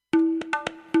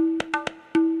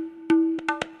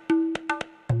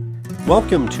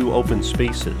Welcome to Open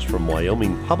Spaces from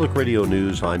Wyoming Public Radio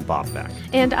News. I'm Bob Beck.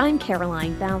 And I'm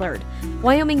Caroline Ballard.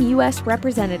 Wyoming U.S.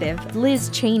 Representative Liz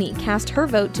Cheney cast her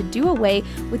vote to do away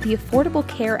with the Affordable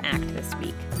Care Act this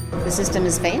week. The system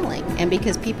is failing, and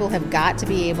because people have got to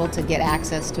be able to get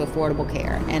access to affordable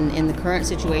care, and in the current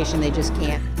situation, they just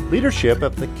can't. Leadership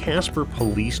of the Casper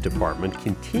Police Department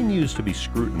continues to be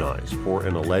scrutinized for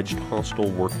an alleged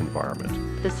hostile work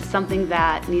environment. This is something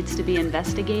that needs to be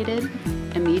investigated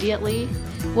immediately.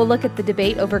 We'll look at the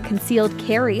debate over concealed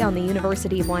carry on the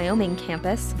University of Wyoming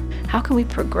campus. How can we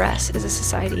progress as a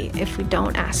society if we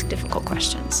don't ask difficult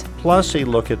questions? Plus, a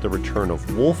look at the return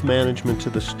of wolf management to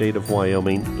the state of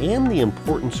Wyoming and the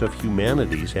importance of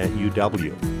humanities at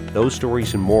UW. Those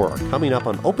stories and more are coming up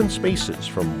on Open Spaces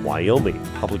from Wyoming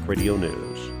Public Radio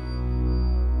News.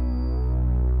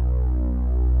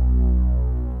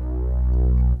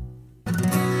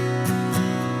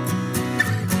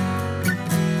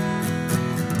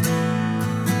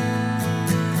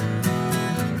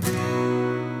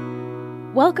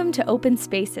 Welcome to Open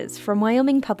Spaces from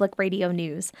Wyoming Public Radio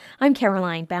News. I'm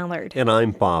Caroline Ballard. And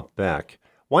I'm Bob Beck.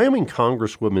 Wyoming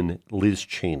Congresswoman Liz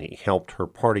Cheney helped her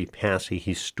party pass a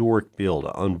historic bill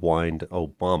to unwind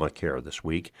Obamacare this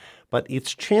week, but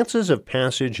its chances of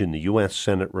passage in the U.S.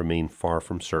 Senate remain far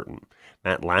from certain.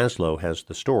 Matt Laszlo has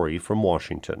the story from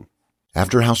Washington.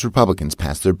 After House Republicans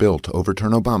passed their bill to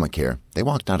overturn Obamacare, they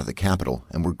walked out of the Capitol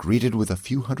and were greeted with a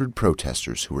few hundred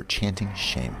protesters who were chanting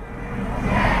shame.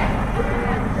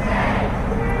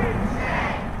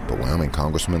 But Wyoming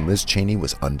Congresswoman Liz Cheney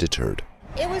was undeterred.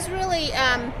 It was really,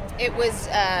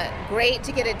 great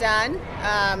to get it done.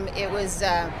 It was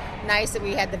nice that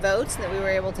we had the votes and that we were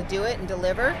able to do it and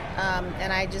deliver.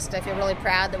 And I feel really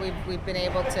proud that we've been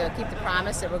able to keep the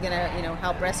promise that we're going to,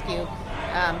 help rescue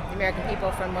the American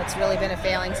people from what's really been a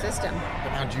failing system.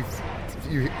 But now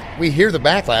we hear the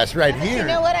backlash right here. You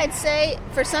know what I'd say?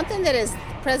 For something that is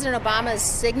President Obama's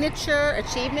signature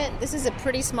achievement, this is a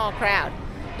pretty small crowd.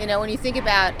 When you think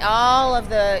about all of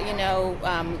the,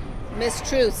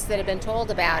 mistruths that have been told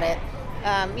about it,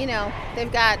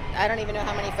 they've got, I don't even know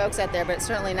how many folks out there, but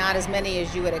certainly not as many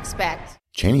as you would expect.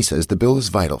 Cheney says the bill is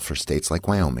vital for states like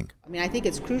Wyoming. I think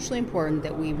it's crucially important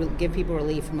that we give people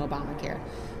relief from Obamacare.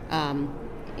 And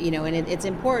it's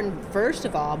important, first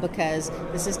of all, because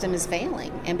the system is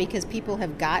failing and because people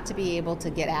have got to be able to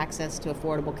get access to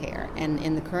affordable care. And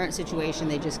in the current situation,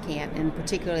 they just can't. And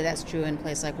particularly that's true in a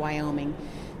place like Wyoming,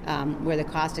 where the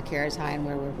cost of care is high and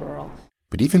where we're rural.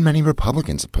 But even many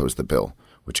Republicans oppose the bill,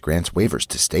 which grants waivers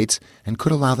to states and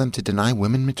could allow them to deny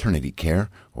women maternity care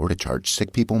or to charge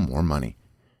sick people more money.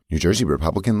 New Jersey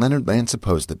Republican Leonard Lance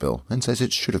opposed the bill and says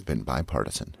it should have been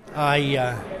bipartisan. I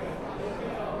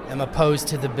am opposed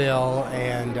to the bill,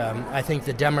 and I think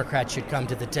the Democrats should come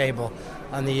to the table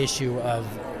on the issue of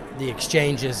the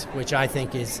exchanges, which I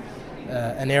think is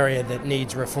an area that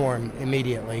needs reform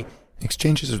immediately.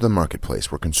 Exchanges are the marketplace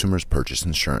where consumers purchase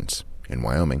insurance. In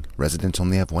Wyoming, residents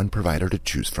only have one provider to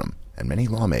choose from, and many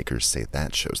lawmakers say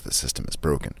that shows the system is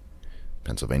broken.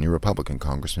 Pennsylvania Republican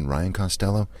Congressman Ryan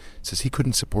Costello says he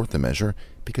couldn't support the measure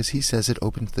because he says it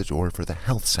opens the door for the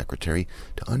health secretary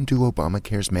to undo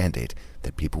Obamacare's mandate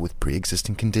that people with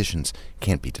pre-existing conditions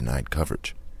can't be denied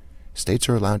coverage. States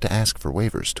are allowed to ask for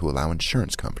waivers to allow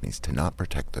insurance companies to not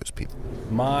protect those people.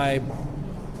 My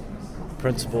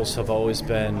principles have always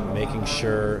been making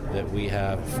sure that we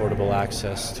have affordable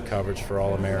access to coverage for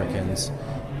all Americans,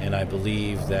 and I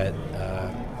believe that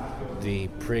the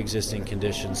pre-existing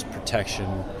conditions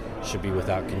protection should be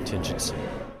without contingency.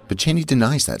 But Cheney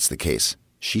denies that's the case.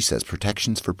 She says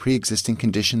protections for pre-existing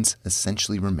conditions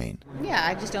essentially remain. Yeah,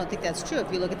 I just don't think that's true.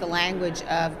 If you look at the language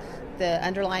of the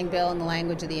underlying bill and the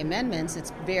language of the amendments,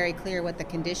 it's very clear what the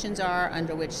conditions are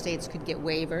under which states could get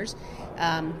waivers.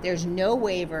 There's no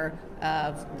waiver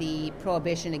of the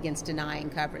prohibition against denying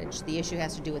coverage. The issue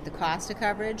has to do with the cost of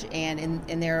coverage, and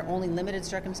there are only limited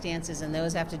circumstances, and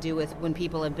those have to do with when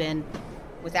people have been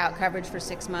without coverage for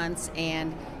 6 months,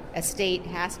 and a state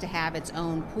has to have its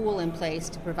own pool in place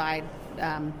to provide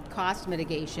cost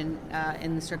mitigation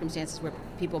in the circumstances where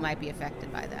people might be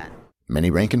affected by that.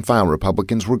 Many rank-and-file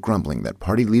Republicans were grumbling that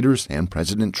party leaders and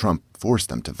President Trump forced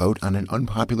them to vote on an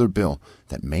unpopular bill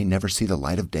that may never see the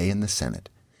light of day in the Senate.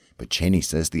 But Cheney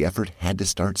says the effort had to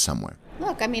start somewhere.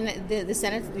 Look, the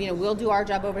Senate, we'll do our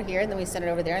job over here, and then we send it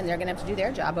over there, and they're going to have to do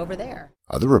their job over there.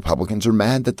 Other Republicans are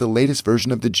mad that the latest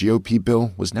version of the GOP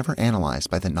bill was never analyzed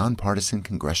by the nonpartisan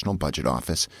Congressional Budget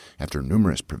Office after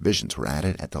numerous provisions were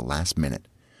added at the last minute.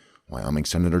 Wyoming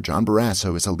Senator John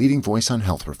Barrasso is a leading voice on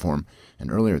health reform, and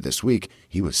earlier this week,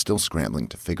 he was still scrambling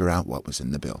to figure out what was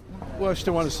in the bill. Well, I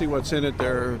still want to see what's in it.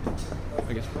 They're,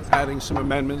 I guess, adding some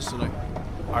amendments, and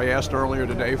I asked earlier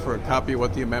today for a copy of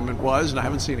what the amendment was, and I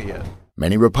haven't seen it yet.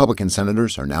 Many Republican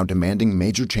senators are now demanding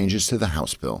major changes to the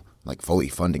House bill, like fully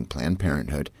funding Planned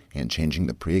Parenthood and changing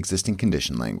the pre-existing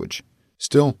condition language.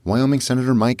 Still, Wyoming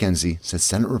Senator Mike Enzi says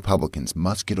Senate Republicans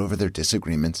must get over their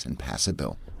disagreements and pass a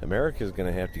bill. America's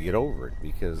going to have to get over it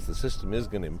because the system is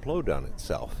going to implode on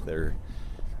itself. There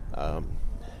are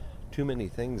too many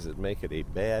things that make it a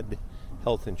bad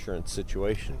health insurance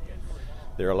situation.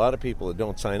 There are a lot of people that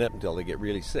don't sign up until they get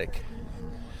really sick,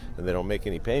 and they don't make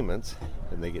any payments,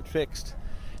 and they get fixed,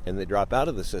 and they drop out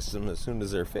of the system as soon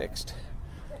as they're fixed.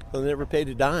 So they never paid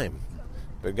a dime,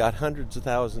 but got hundreds of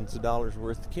thousands of dollars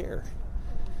worth of care.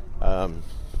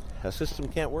 A system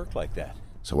can't work like that.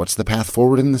 So what's the path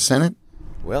forward in the Senate?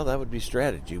 Well, that would be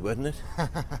strategy, wouldn't it?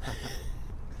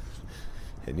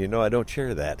 And you know I don't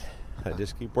share that. I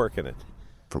just keep working it.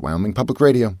 For Wyoming Public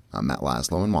Radio, I'm Matt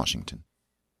Laszlo in Washington.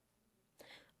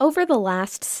 Over the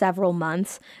last several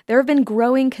months, there have been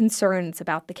growing concerns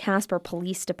about the Casper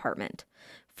Police Department.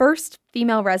 First,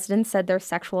 female residents said their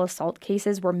sexual assault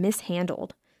cases were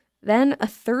mishandled. Then, a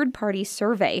third-party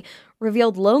survey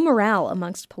revealed low morale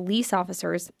amongst police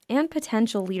officers and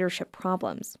potential leadership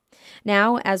problems.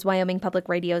 Now, as Wyoming Public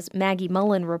Radio's Maggie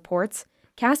Mullen reports,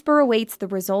 Casper awaits the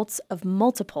results of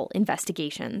multiple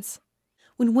investigations.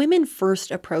 When women first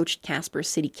approached Casper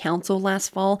City Council last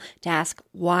fall to ask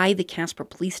why the Casper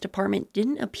Police Department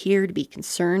didn't appear to be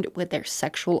concerned with their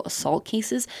sexual assault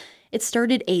cases, it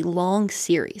started a long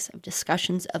series of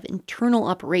discussions of internal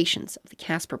operations of the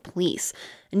Casper Police.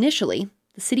 Initially,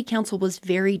 the City Council was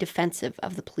very defensive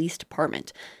of the police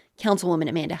department. Councilwoman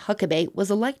Amanda Huckabee was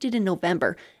elected in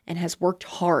November and has worked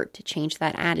hard to change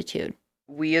that attitude.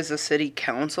 We as a City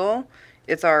Council,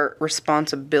 it's our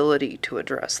responsibility to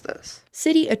address this.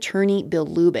 City Attorney Bill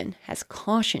Lubin has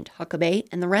cautioned Huckabee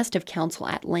and the rest of council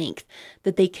at length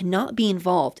that they cannot be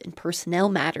involved in personnel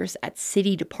matters at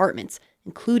city departments,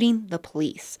 including the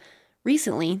police.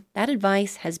 Recently, that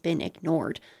advice has been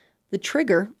ignored. The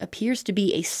trigger appears to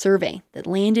be a survey that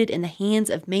landed in the hands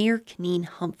of Mayor Keneen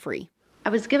Humphrey. I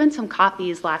was given some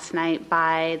copies last night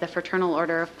by the Fraternal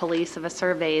Order of Police of a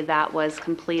survey that was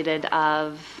completed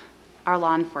of our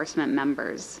law enforcement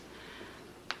members.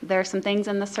 There are some things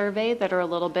in the survey that are a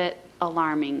little bit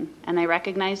alarming, and I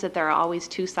recognize that there are always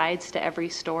two sides to every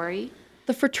story.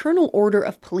 The Fraternal Order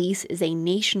of Police is a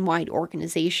nationwide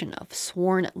organization of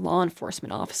sworn law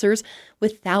enforcement officers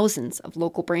with thousands of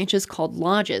local branches called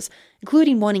lodges,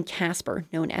 including one in Casper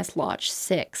known as Lodge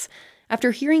 6. After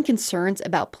hearing concerns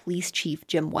about Police Chief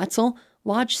Jim Wetzel,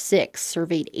 Lodge 6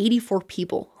 surveyed 84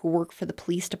 people who work for the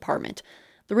police department.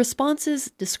 The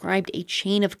responses described a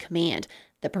chain of command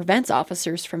that prevents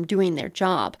officers from doing their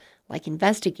job, like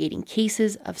investigating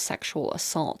cases of sexual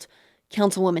assault.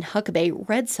 Councilwoman Huckabee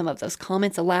read some of those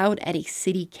comments aloud at a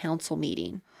city council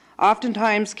meeting.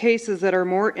 Oftentimes, cases that are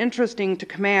more interesting to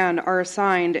command are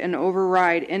assigned and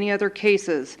override any other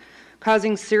cases,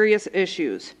 causing serious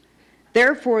issues.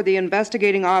 Therefore, the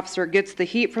investigating officer gets the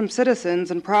heat from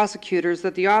citizens and prosecutors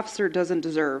that the officer doesn't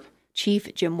deserve.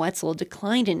 Chief Jim Wetzel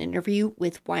declined an interview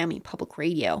with Wyoming Public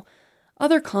Radio.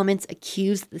 Other comments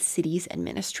accused the city's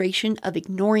administration of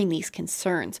ignoring these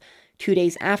concerns. 2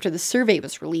 days after the survey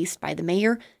was released by the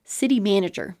mayor, city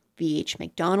manager V.H.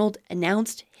 McDonald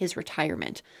announced his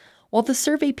retirement. While the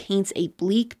survey paints a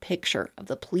bleak picture of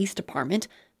the police department,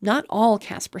 not all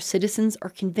Casper citizens are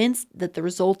convinced that the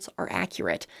results are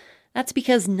accurate. That's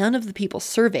because none of the people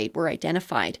surveyed were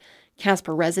identified.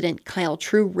 Casper resident Kyle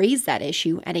True raised that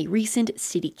issue at a recent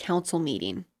city council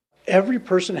meeting. Every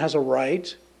person has a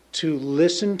right to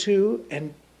listen to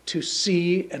and to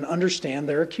see and understand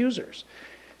their accusers.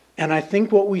 And I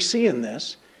think what we see in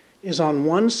this is on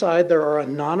one side there are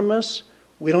anonymous,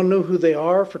 we don't know who they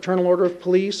are, Fraternal Order of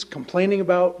Police, complaining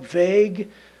about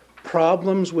vague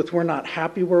problems with we're not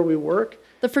happy where we work.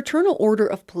 The Fraternal Order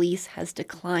of Police has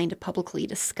declined to publicly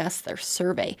discuss their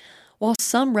survey. While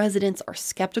some residents are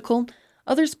skeptical,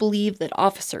 others believe that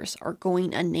officers are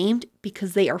going unnamed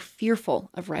because they are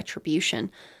fearful of retribution.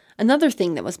 Another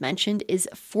thing that was mentioned is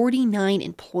 49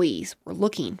 employees were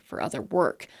looking for other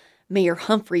work. Mayor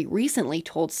Humphrey recently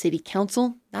told City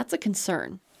Council that's a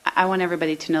concern. I want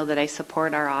everybody to know that I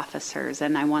support our officers,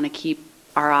 and I want to keep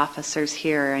our officers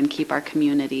here and keep our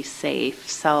community safe.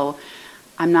 So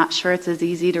I'm not sure it's as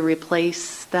easy to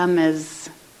replace them as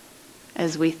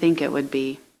we think it would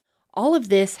be. All of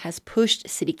this has pushed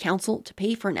City Council to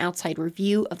pay for an outside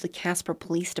review of the Casper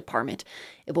Police Department.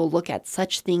 It will look at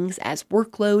such things as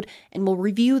workload and will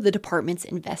review the department's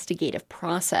investigative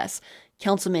process.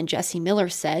 Councilman Jesse Miller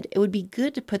said it would be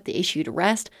good to put the issue to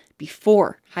rest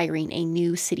before hiring a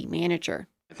new city manager.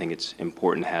 I think it's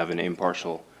important to have an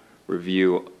impartial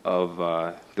review of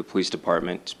the police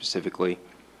department specifically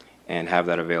and have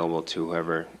that available to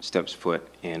whoever steps foot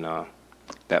in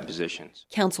that position.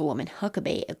 Councilwoman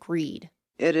Huckabee agreed.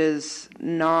 It is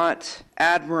not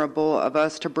admirable of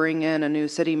us to bring in a new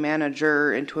city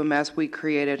manager into a mess we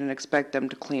created and expect them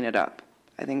to clean it up.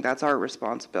 I think that's our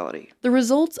responsibility. The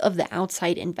results of the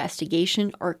outside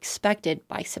investigation are expected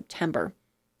by September.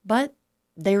 But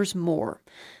there's more.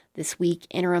 This week,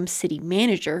 interim city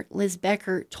manager Liz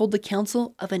Becker told the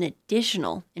council of an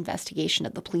additional investigation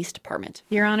of the police department.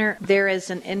 Your Honor, there is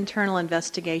an internal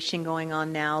investigation going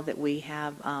on now that we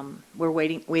have.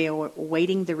 We are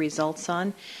waiting the results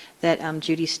on that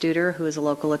Judy Studer, who is a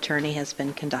local attorney, has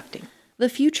been conducting. The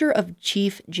future of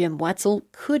Chief Jim Wetzel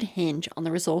could hinge on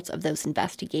the results of those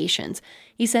investigations.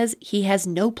 He says he has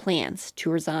no plans to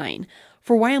resign.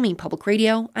 For Wyoming Public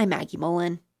Radio, I'm Maggie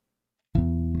Mullen.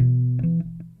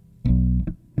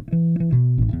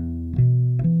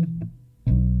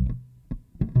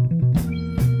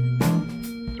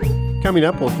 Coming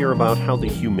up, we'll hear about how the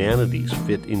humanities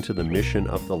fit into the mission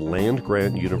of the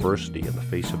land-grant university in the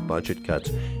face of budget cuts.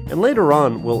 And later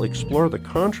on, we'll explore the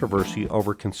controversy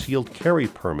over concealed carry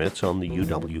permits on the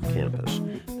UW campus.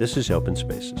 This is Open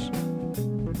Spaces.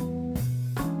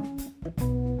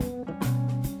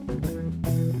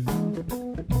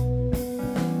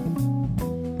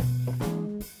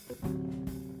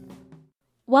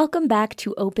 Welcome back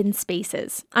to Open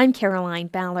Spaces. I'm Caroline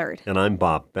Ballard. And I'm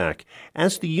Bob Beck.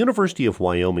 As the University of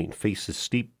Wyoming faces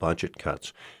steep budget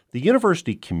cuts, the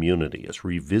university community is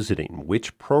revisiting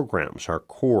which programs are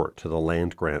core to the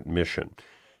land-grant mission.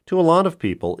 To a lot of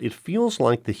people, it feels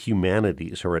like the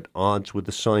humanities are at odds with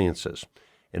the sciences,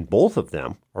 and both of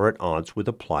them are at odds with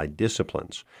applied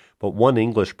disciplines. But one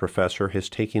English professor has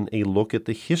taken a look at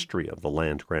the history of the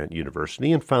land-grant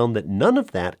university and found that none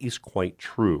of that is quite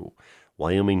true.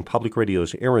 Wyoming Public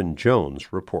Radio's Aaron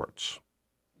Jones reports.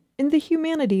 In the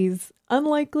humanities,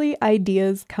 unlikely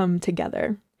ideas come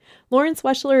together. Lawrence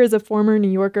Weschler is a former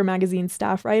New Yorker magazine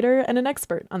staff writer and an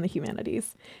expert on the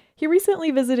humanities. He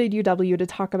recently visited UW to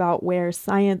talk about where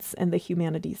science and the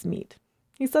humanities meet.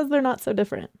 He says they're not so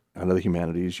different. Under the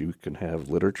humanities, you can have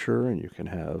literature and you can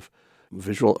have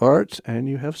visual arts and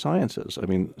you have sciences. I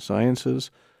mean,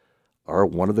 sciences are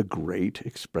one of the great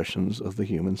expressions of the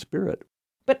human spirit.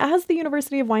 But as the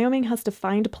University of Wyoming has to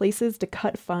find places to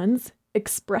cut funds,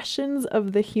 expressions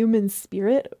of the human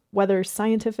spirit, whether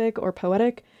scientific or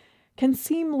poetic, can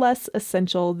seem less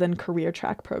essential than career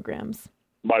track programs.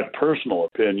 My personal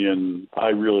opinion, I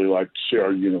really like to see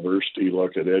our university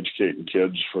look at educating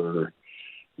kids for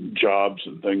jobs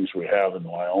and things we have in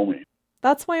Wyoming.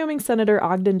 That's Wyoming Senator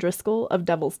Ogden Driscoll of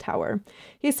Devil's Tower.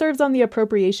 He serves on the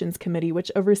Appropriations Committee,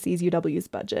 which oversees UW's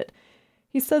budget.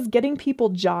 He says getting people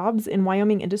jobs in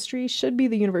Wyoming industry should be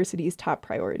the university's top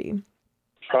priority.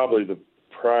 Probably the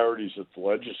priorities that the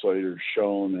legislator's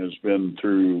shown has been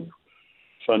through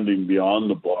funding beyond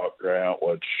the block grant,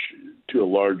 which to a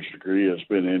large degree has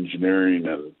been engineering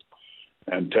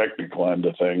and technical end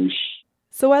of things.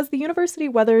 So as the university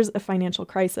weathers a financial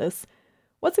crisis,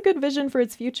 what's a good vision for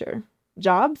its future?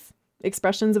 Jobs?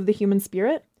 Expressions of the human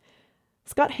spirit?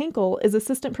 Scott Henkel is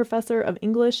assistant professor of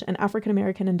English and African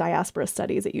American and Diaspora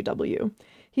Studies at UW.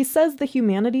 He says the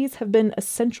humanities have been a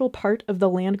central part of the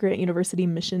land-grant university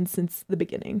mission since the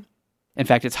beginning. In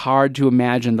fact, it's hard to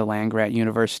imagine the land-grant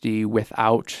university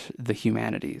without the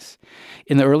humanities.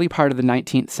 In the early part of the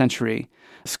 19th century,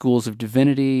 schools of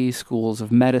divinity, schools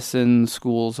of medicine,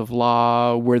 schools of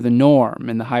law were the norm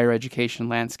in the higher education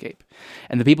landscape.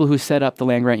 And the people who set up the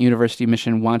land-grant university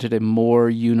mission wanted a more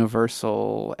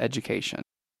universal education.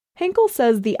 Henkel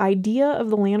says the idea of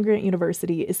the land-grant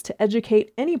university is to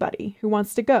educate anybody who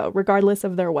wants to go, regardless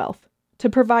of their wealth, to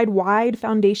provide wide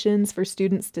foundations for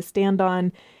students to stand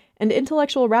on and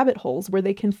intellectual rabbit holes where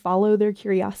they can follow their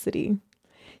curiosity.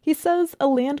 He says a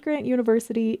land-grant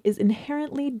university is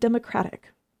inherently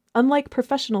democratic. Unlike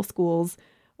professional schools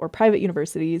or private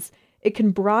universities, it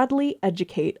can broadly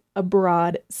educate a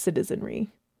broad citizenry.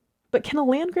 But can a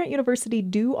land-grant university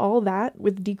do all that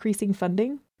with decreasing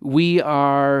funding? We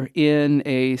are in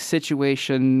a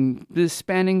situation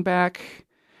spanning back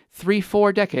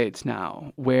 3-4 decades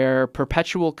now, where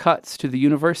perpetual cuts to the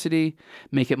university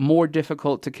make it more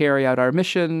difficult to carry out our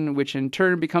mission, which in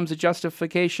turn becomes a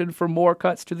justification for more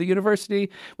cuts to the university,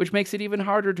 which makes it even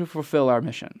harder to fulfill our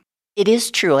mission. It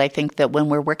is true, I think, that when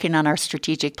we're working on our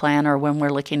strategic plan or when we're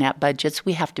looking at budgets,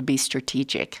 we have to be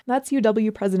strategic. That's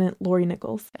UW President Lori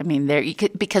Nichols. I mean,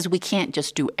 because we can't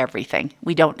just do everything.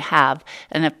 We don't have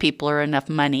enough people or enough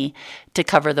money to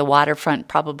cover the waterfront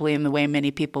probably in the way many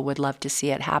people would love to see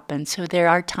it happen. So there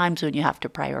are times when you have to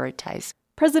prioritize.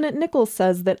 President Nichols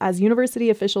says that as university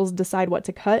officials decide what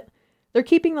to cut, they're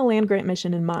keeping the land-grant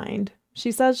mission in mind.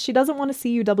 She says she doesn't want to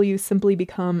see UW simply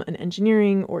become an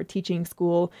engineering or teaching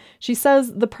school. She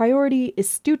says the priority is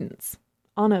students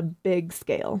on a big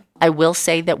scale. I will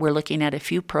say that we're looking at a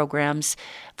few programs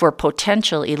for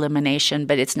potential elimination,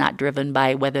 but it's not driven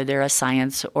by whether they're a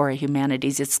science or a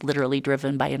humanities. It's literally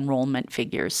driven by enrollment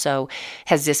figures. So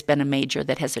has this been a major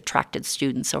that has attracted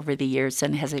students over the years,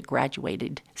 and has it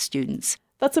graduated students?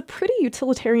 That's a pretty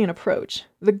utilitarian approach,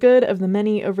 the good of the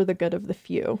many over the good of the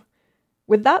few.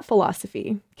 With that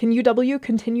philosophy, can UW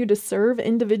continue to serve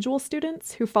individual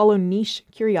students who follow niche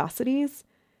curiosities?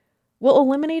 Will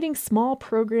eliminating small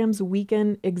programs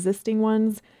weaken existing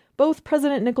ones? Both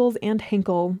President Nichols and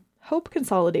Hinkle hope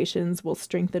consolidations will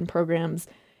strengthen programs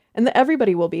and that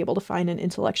everybody will be able to find an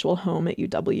intellectual home at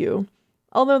UW,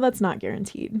 although that's not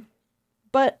guaranteed.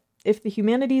 But if the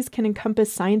humanities can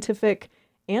encompass scientific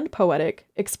and poetic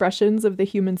expressions of the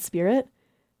human spirit,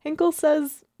 Hinkle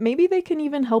says maybe they can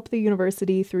even help the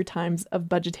university through times of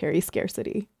budgetary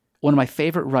scarcity. One of my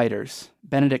favorite writers,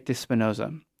 Benedict de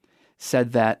Spinoza,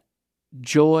 said that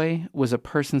joy was a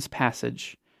person's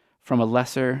passage from a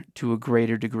lesser to a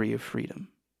greater degree of freedom.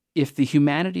 If the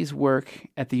humanities work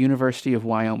at the University of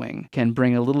Wyoming can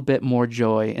bring a little bit more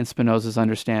joy in Spinoza's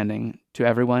understanding to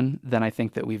everyone, then I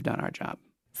think that we've done our job.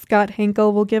 Scott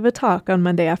Hinkle will give a talk on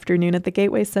Monday afternoon at the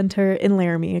Gateway Center in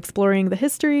Laramie, exploring the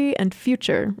history and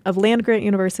future of land-grant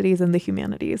universities and the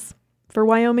humanities. For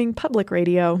Wyoming Public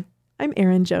Radio, I'm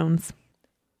Erin Jones.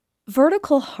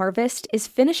 Vertical Harvest is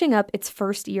finishing up its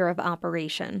first year of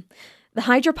operation. The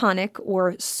hydroponic,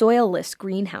 or soilless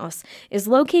greenhouse, is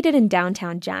located in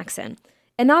downtown Jackson,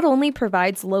 and not only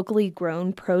provides locally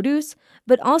grown produce,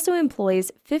 but also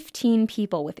employs 15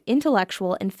 people with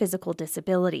intellectual and physical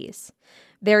disabilities.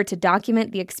 There to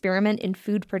document the experiment in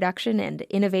food production and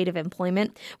innovative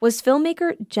employment was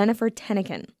filmmaker Jennifer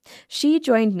Tennekin. She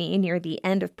joined me near the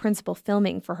end of principal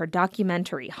filming for her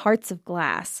documentary Hearts of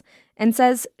Glass, and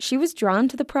says she was drawn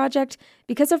to the project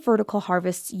because of Vertical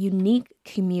Harvest's unique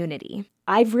community.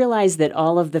 I've realized that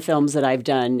all of the films that I've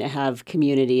done have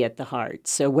community at the heart.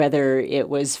 So whether it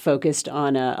was focused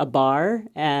on a bar,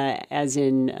 as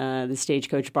in the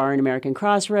Stagecoach Bar in American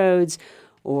Crossroads,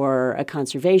 or a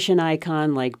conservation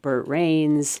icon like Burt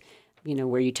Raines,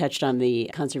 where you touched on the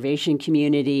conservation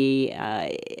community,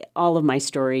 all of my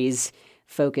stories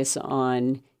focus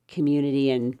on community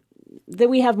and that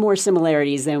we have more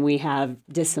similarities than we have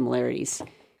dissimilarities.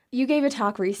 You gave a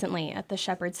talk recently at the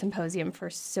Shepherd Symposium for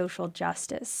Social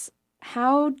Justice.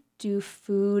 How do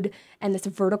food and this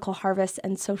vertical harvest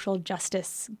and social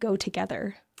justice go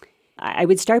together? I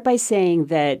would start by saying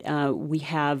that we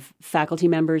have faculty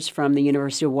members from the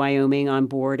University of Wyoming on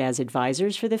board as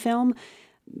advisors for the film.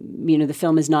 The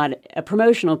film is not a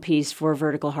promotional piece for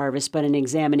Vertical Harvest, but an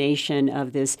examination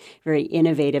of this very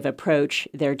innovative approach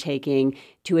they're taking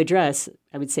to address,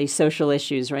 I would say, social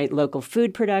issues, right? Local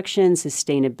food production,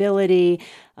 sustainability,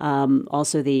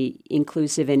 also the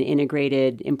inclusive and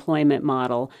integrated employment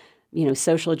model.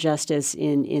 Social justice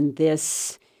in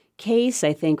this case,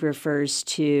 I think, refers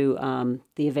to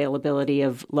the availability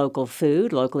of local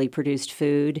food, locally produced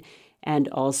food, and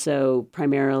also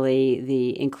primarily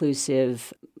the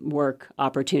inclusive work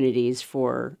opportunities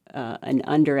for an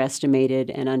underestimated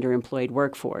and underemployed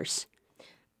workforce.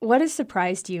 What has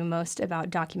surprised you most about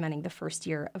documenting the first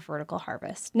year of Vertical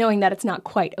Harvest, knowing that it's not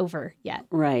quite over yet?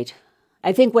 Right.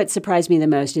 I think what surprised me the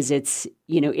most is it's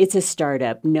a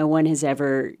startup. No one has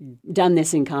ever done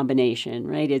this in combination,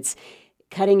 right? It's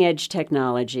cutting-edge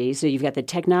technology. So you've got the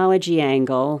technology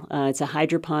angle. It's a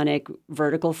hydroponic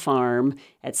vertical farm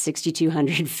at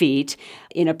 6,200 feet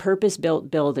in a purpose-built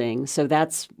building. So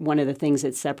that's one of the things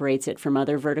that separates it from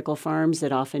other vertical farms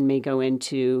that often may go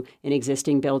into an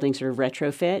existing building, sort of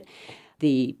retrofit.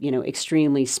 The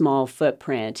extremely small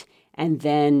footprint, and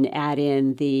then add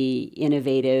in the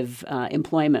innovative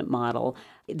employment model.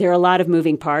 There are a lot of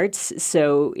moving parts,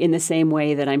 so in the same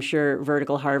way that I'm sure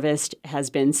Vertical Harvest has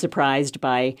been surprised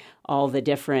by all the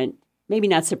different, maybe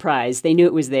not surprised, they knew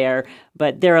it was there,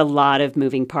 but there are a lot of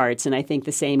moving parts, and I think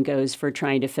the same goes for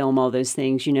trying to film all those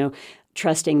things,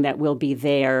 trusting that we'll be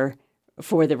there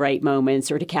for the right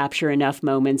moments or to capture enough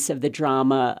moments of the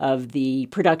drama of the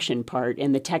production part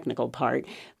and the technical part,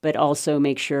 but also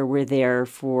make sure we're there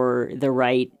for the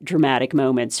right dramatic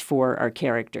moments for our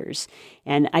characters.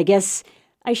 And I guess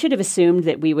I should have assumed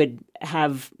that we would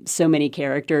have so many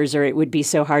characters or it would be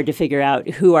so hard to figure out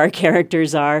who our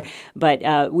characters are.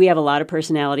 But we have a lot of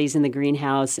personalities in the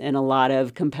greenhouse and a lot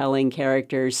of compelling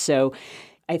characters. So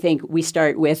I think we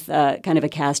start with kind of a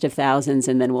cast of thousands,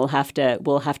 and then we'll have to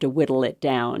whittle it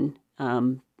down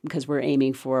because we're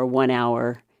aiming for a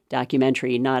 1-hour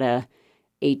documentary, not a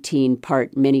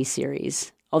 18-part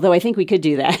miniseries. Although I think we could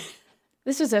do that.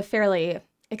 This was a fairly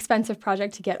expensive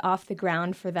project to get off the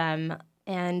ground for them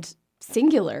and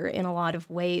singular in a lot of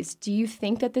ways. Do you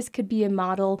think that this could be a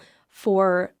model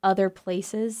for other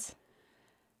places?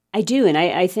 I do, and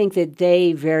I think that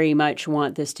they very much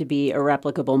want this to be a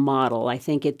replicable model. I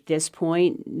think at this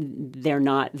point they're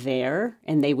not there,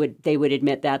 and they would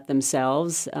admit that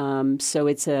themselves. So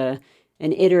it's an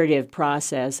iterative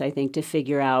process, I think, to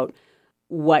figure out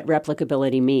what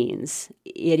replicability means.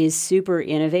 It is super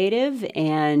innovative,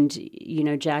 and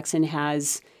Jackson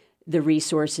has the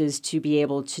resources to be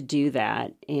able to do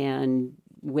that, and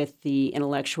with the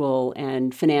intellectual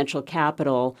and financial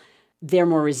capital, they're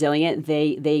more resilient.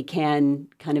 They can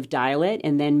kind of dial it,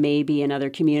 and then maybe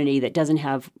another community that doesn't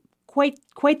have quite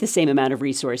the same amount of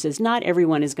resources. Not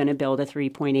everyone is going to build a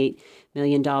 $3.8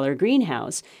 million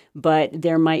greenhouse, but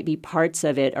there might be parts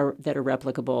of it that are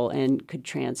replicable and could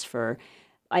transfer.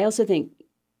 I also think,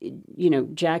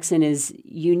 Jackson is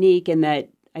unique in that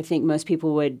I think most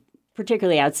people would,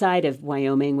 particularly outside of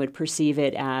Wyoming, would perceive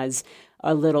it as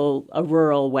a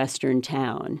rural Western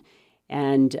town.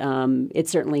 And it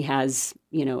certainly has,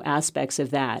 aspects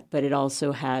of that, but it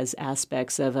also has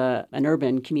aspects of an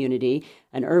urban community,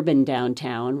 an urban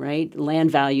downtown, right?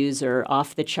 Land values are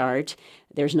off the chart.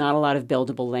 There's not a lot of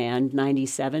buildable land.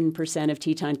 97% of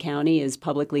Teton County is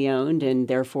publicly owned and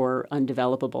therefore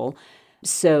undevelopable.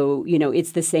 So,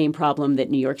 it's the same problem that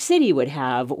New York City would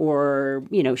have, or,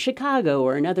 Chicago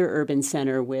or another urban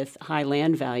center with high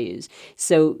land values.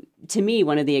 So to me,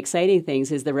 one of the exciting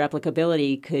things is the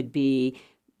replicability could be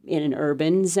in an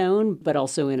urban zone, but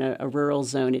also in a rural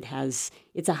zone.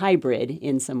 It's a hybrid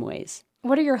in some ways.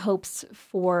 What are your hopes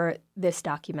for this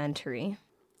documentary?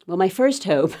 Well, my first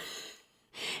hope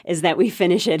is that we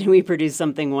finish it and we produce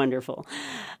something wonderful.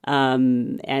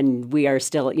 And we are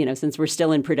still, since we're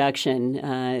still in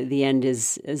production, the end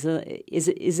is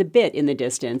a bit in the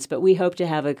distance. But we hope to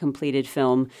have a completed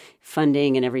film.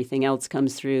 Funding and everything else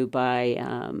comes through by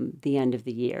the end of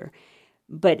the year.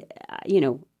 But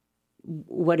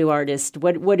what do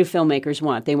filmmakers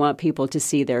want? They want people to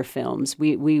see their films.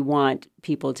 We want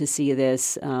people to see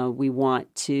this. We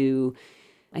want to,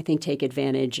 I think, take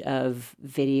advantage of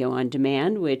video on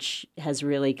demand, which has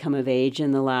really come of age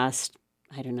in the last,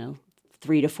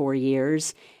 3 to 4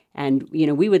 years. And,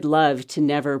 we would love to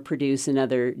never produce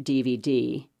another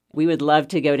DVD. We would love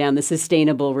to go down the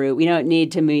sustainable route. We don't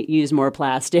need to use more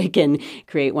plastic and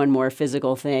create one more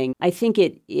physical thing. I think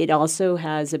it also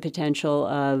has a potential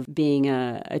of being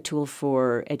a tool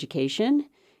for education,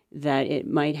 that it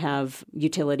might have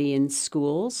utility in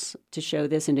schools to show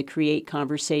this and to create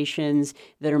conversations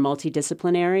that are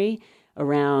multidisciplinary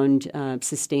around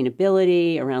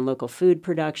sustainability, around local food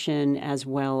production, as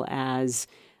well as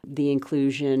the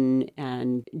inclusion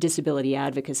and disability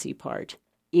advocacy part.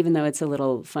 Even though it's a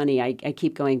little funny, I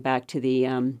keep going back to the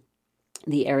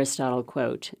Aristotle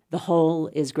quote, "The whole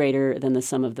is greater than the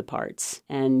sum of the parts."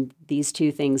 And these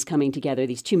two things coming together,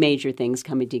 these two major things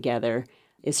coming together,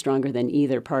 is stronger than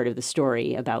either part of the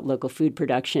story about local food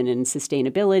production and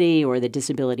sustainability or the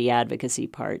disability advocacy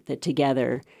part, that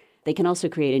together they can also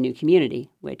create a new community,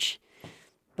 which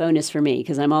bonus for me,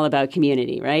 because I'm all about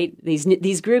community, right?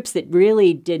 These groups that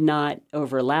really did not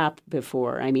overlap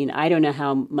before. I mean, I don't know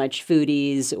how much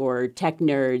foodies or tech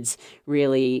nerds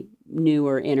really knew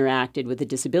or interacted with the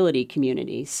disability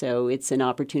community. So it's an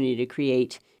opportunity to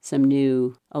create some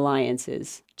new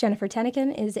alliances. Jennifer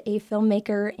Tennecken is a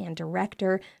filmmaker and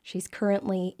director. She's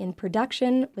currently in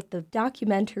production with the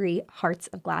documentary Hearts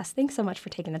of Glass. Thanks so much for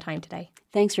taking the time today.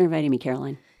 Thanks for inviting me,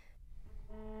 Caroline.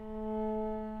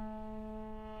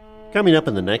 Coming up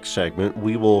in the next segment,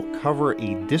 we will cover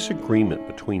a disagreement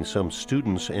between some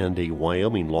students and a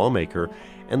Wyoming lawmaker,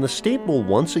 and the state will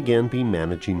once again be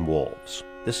managing wolves.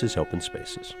 This is Open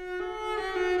Spaces.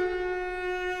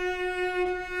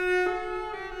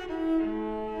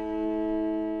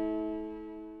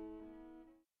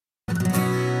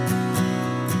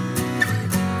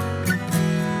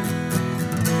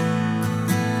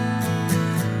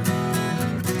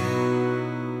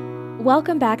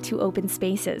 Welcome back to Open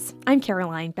Spaces. I'm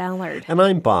Caroline Ballard. And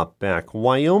I'm Bob Beck.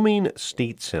 Wyoming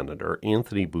State Senator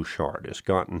Anthony Bouchard has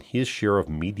gotten his share of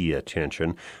media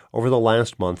attention over the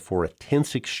last month for a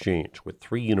tense exchange with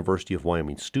 3 University of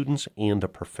Wyoming students and a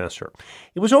professor.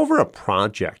 It was over a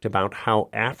project about how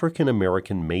African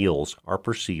American males are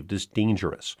perceived as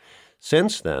dangerous.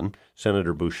 Since then,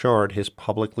 Senator Bouchard has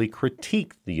publicly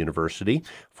critiqued the university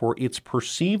for its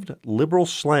perceived liberal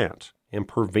slant and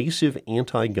pervasive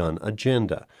anti-gun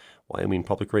agenda. Wyoming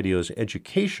Public Radio's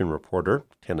education reporter,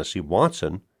 Tennessee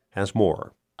Watson, has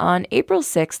more. On April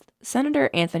 6th, Senator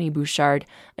Anthony Bouchard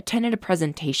attended a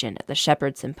presentation at the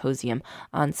Shepherd Symposium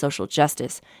on Social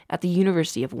Justice at the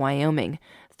University of Wyoming.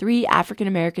 3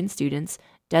 African-American students,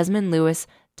 Desmond Lewis,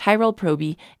 Tyrell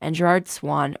Proby, and Gerard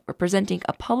Swan, were presenting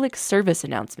a public service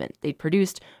announcement they'd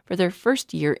produced for their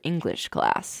first-year English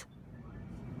class.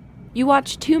 You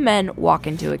watch 2 men walk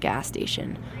into a gas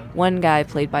station. One guy,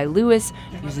 played by Lewis,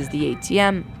 uses the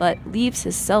ATM, but leaves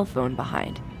his cell phone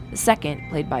behind. The second,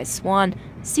 played by Swan,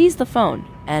 sees the phone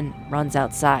and runs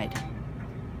outside.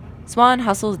 Swan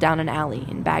hustles down an alley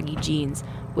in baggy jeans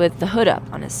with the hood up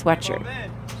on his sweatshirt.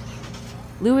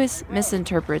 Lewis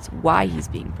misinterprets why he's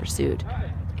being pursued.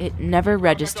 It never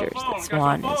registers that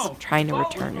Swan is trying to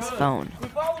return his phone.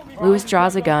 Lewis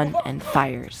draws a gun and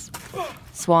fires.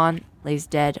 Swan lays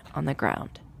dead on the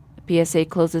ground. The PSA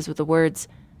closes with the words,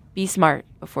 "Be smart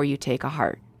before you take a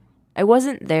heart." I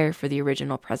wasn't there for the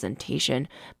original presentation,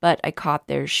 but I caught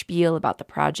their spiel about the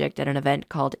project at an event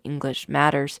called English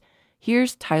Matters.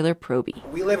 Here's Tyler Proby.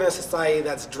 We live in a society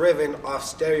that's driven off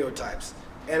stereotypes.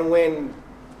 And when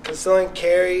conceal and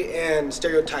carry and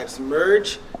stereotypes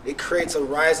merge, it creates a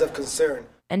rise of concern.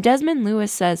 And Desmond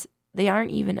Lewis says they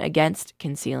aren't even against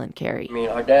conceal and carry. I mean,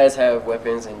 our dads have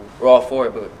weapons and we're all for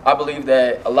it, but I believe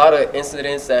that a lot of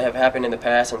incidents that have happened in the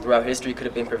past and throughout history could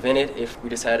have been prevented if we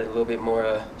just had a little bit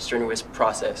more strenuous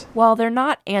process. While they're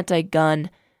not anti-gun,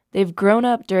 they've grown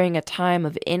up during a time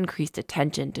of increased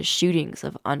attention to shootings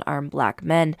of unarmed black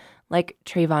men like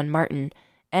Trayvon Martin,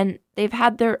 and they've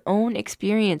had their own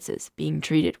experiences being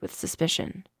treated with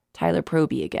suspicion. Tyler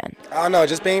Proby again. I don't know,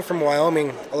 just being from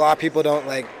Wyoming, a lot of people don't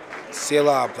see a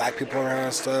lot of black people around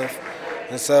and stuff.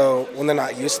 And so when they're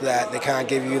not used to that, they kind of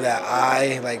give you that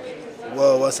eye,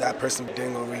 whoa, what's that person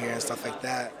doing over here and stuff like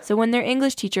that. So when their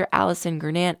English teacher, Allison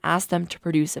Gurnant, asked them to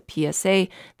produce a PSA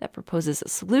that proposes a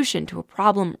solution to a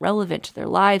problem relevant to their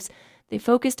lives, they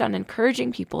focused on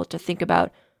encouraging people to think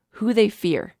about who they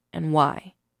fear and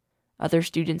why. Other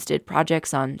students did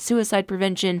projects on suicide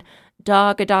prevention,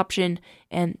 dog adoption,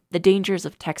 and the dangers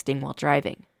of texting while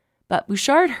driving. But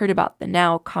Bouchard heard about the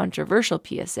now controversial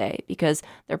PSA because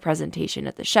their presentation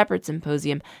at the Shepherd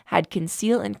Symposium had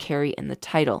conceal and carry in the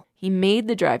title. He made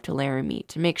the drive to Laramie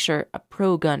to make sure a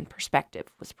pro-gun perspective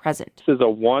was present. This is a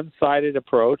one-sided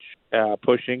approach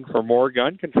pushing for more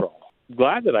gun control. I'm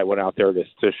glad that I went out there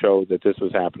to show that this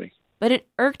was happening. But it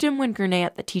irked him when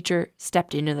Gurnant, the teacher,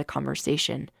 stepped into the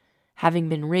conversation. Having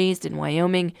been raised in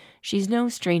Wyoming, she's no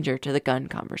stranger to the gun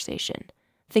conversation.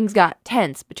 Things got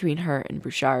tense between her and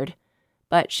Bouchard.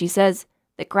 But she says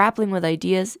that grappling with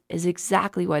ideas is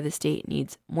exactly why the state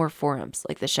needs more forums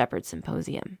like the Shepherd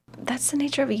Symposium. That's the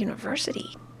nature of a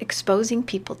university, exposing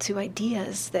people to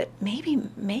ideas that maybe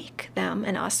make them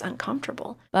and us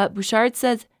uncomfortable. But Bouchard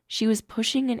says she was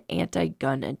pushing an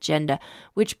anti-gun agenda,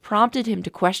 which prompted him to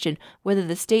question whether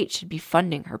the state should be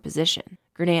funding her position.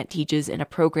 Gurnant teaches in a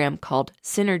program called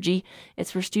Synergy.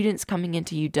 It's for students coming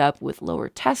into UW with lower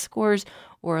test scores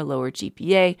or a lower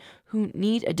GPA who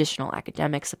need additional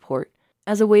academic support.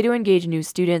 As a way to engage new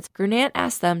students, Gurnant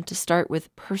asked them to start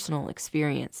with personal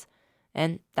experience.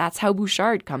 And that's how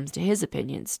Bouchard comes to his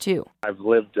opinions, too. I've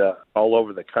lived all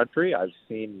over the country. I've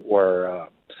seen where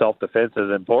self-defense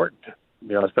is important,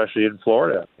 especially in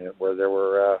Florida, where there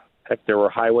were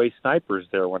highway snipers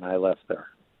there when I left there.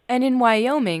 And in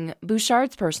Wyoming,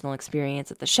 Bouchard's personal experience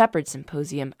at the Shepherd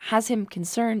Symposium has him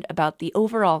concerned about the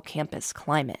overall campus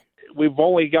climate. We've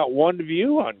only got one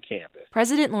view on campus.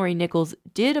 President Lori Nichols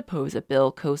did oppose a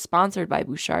bill co-sponsored by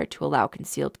Bouchard to allow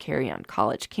concealed carry on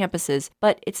college campuses,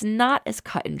 but it's not as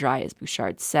cut and dry as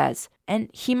Bouchard says, and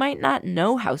he might not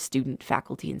know how student,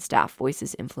 faculty, and staff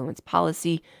voices influence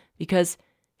policy because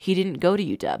he didn't go to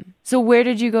UW. So where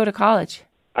did you go to college?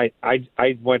 I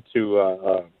went to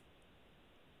a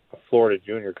Florida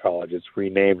Junior College. It's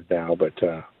renamed now,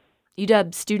 but...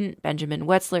 UW student Benjamin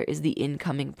Wetzler is the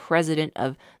incoming president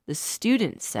of the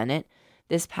Student Senate.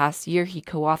 This past year, he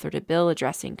co-authored a bill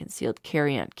addressing concealed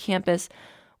carry on campus.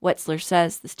 Wetzler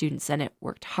says the Student Senate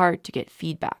worked hard to get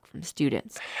feedback from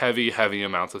students. Heavy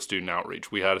amounts of student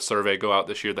outreach. We had a survey go out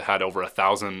this year that had over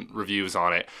 1,000 reviews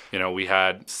on it. We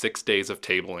had 6 days of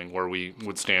tabling where we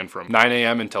would stand from 9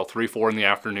 a.m. until 3-4 in the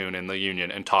afternoon in the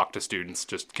union and talk to students,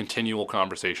 just continual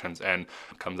conversations, and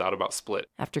it comes out about split.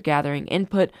 After gathering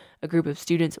input, a group of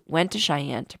students went to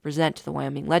Cheyenne to present to the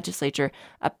Wyoming legislature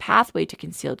a pathway to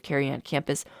concealed carry on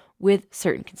campus with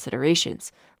certain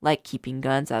considerations, like keeping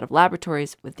guns out of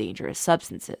laboratories with dangerous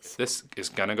substances. This is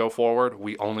going to go forward.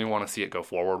 We only want to see it go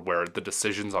forward where the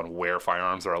decisions on where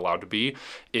firearms are allowed to be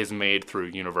is made through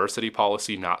university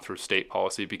policy, not through state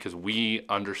policy, because we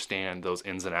understand those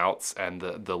ins and outs and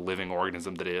the living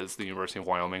organism that is the University of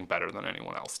Wyoming better than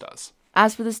anyone else does.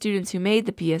 As for the students who made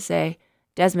the PSA,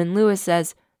 Desmond Lewis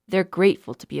says they're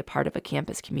grateful to be a part of a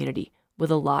campus community with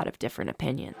a lot of different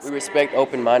opinions. We respect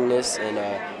open-mindedness,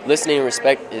 and listening and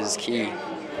respect is key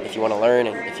if you want to learn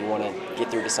and if you want to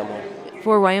get through to someone.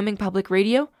 For Wyoming Public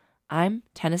Radio, I'm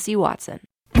Tennessee Watson.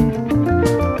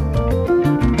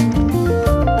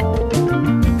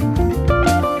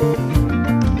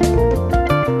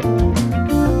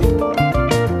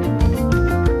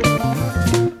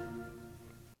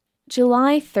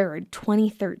 July 3rd,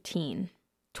 2013.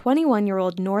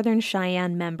 21-year-old Northern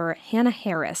Cheyenne member Hannah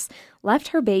Harris left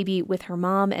her baby with her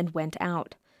mom and went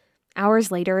out.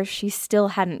 Hours later, she still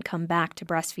hadn't come back to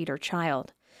breastfeed her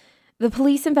child. The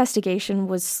police investigation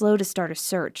was slow to start a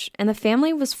search, and the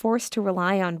family was forced to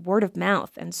rely on word of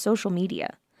mouth and social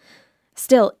media.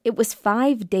 Still, it was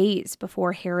 5 days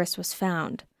before Harris was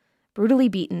found, brutally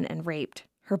beaten and raped,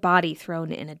 her body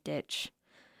thrown in a ditch.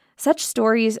 Such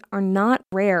stories are not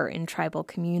rare in tribal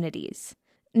communities.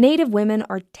 Native women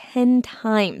are 10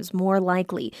 times more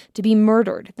likely to be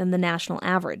murdered than the national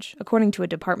average, according to a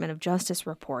Department of Justice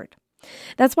report.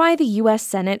 That's why the U.S.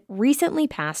 Senate recently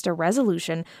passed a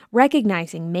resolution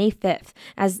recognizing May 5th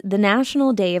as the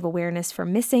National Day of Awareness for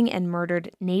Missing and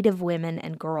Murdered Native Women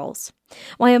and Girls.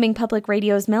 Wyoming Public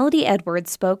Radio's Melody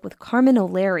Edwards spoke with Carmen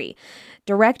O'Leary,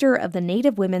 director of the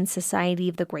Native Women's Society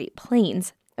of the Great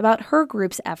Plains, about her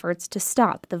group's efforts to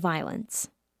stop the violence.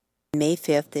 May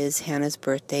 5th is Hannah's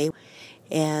birthday,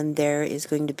 and there is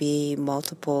going to be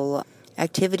multiple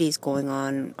activities going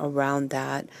on around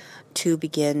that to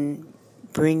begin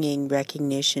bringing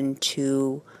recognition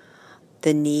to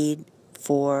the need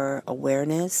for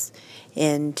awareness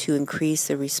and to increase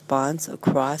the response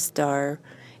across our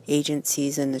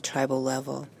agencies in the tribal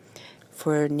level.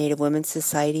 For Native Women's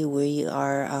Society, we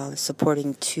are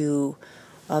supporting 2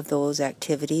 of those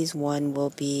activities. One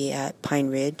will be at Pine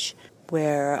Ridge,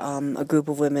 where a group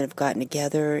of women have gotten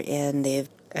together and they've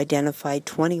identified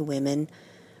 20 women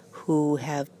who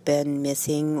have been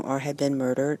missing or have been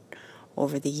murdered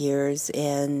over the years,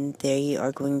 and they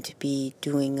are going to be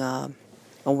doing a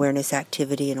awareness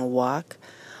activity and a walk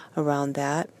around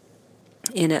that.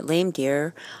 And at Lame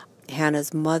Deer,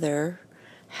 Hannah's mother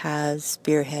has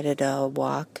spearheaded a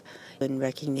walk in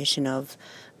recognition of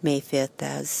May 5th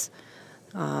as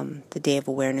the Day of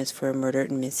Awareness for Murdered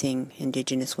and Missing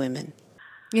Indigenous Women.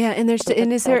 Yeah, and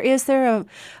is there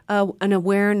an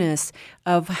awareness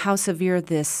of how severe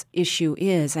this issue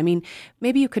is? I mean,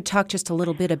 maybe you could talk just a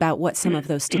little bit about what some of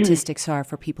those statistics are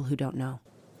for people who don't know.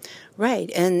 Right,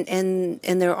 and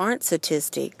there aren't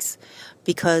statistics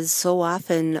because so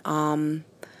often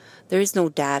there is no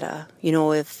data. You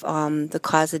know, if the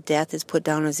cause of death is put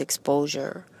down as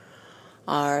exposure,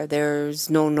 or there's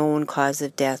no known cause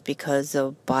of death because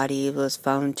the body was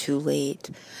found too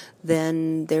late,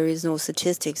 then there is no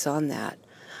statistics on that.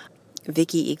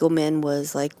 Vicki Eagleman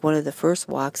was like one of the first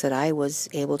walks that I was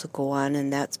able to go on,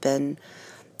 and that's been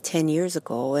 10 years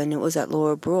ago, and it was at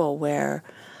Lower Brule where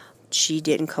she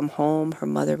didn't come home. Her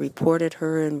mother reported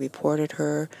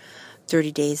her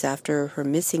 30 days after her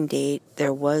missing date.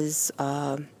 There was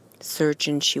a search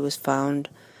and she was found,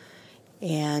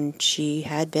 and she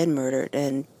had been murdered,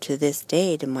 and to this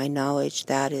day, to my knowledge,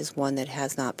 that is one that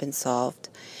has not been solved.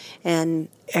 And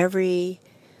every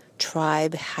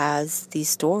tribe has these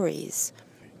stories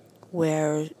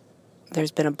where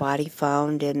there's been a body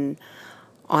found in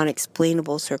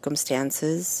unexplainable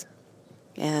circumstances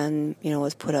and,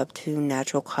 was put up to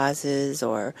natural causes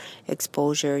or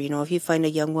exposure. If you find a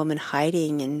young woman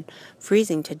hiding and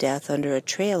freezing to death under a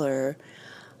trailer,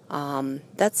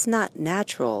 that's not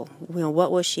natural.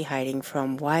 What was she hiding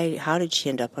from? How did she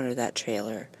end up under that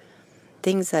trailer?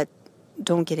 Things that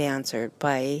don't get answered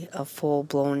by a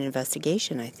full-blown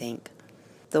investigation, I think.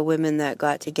 The women that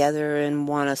got together and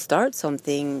want to start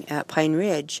something at Pine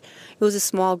Ridge, it was a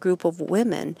small group of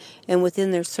women, and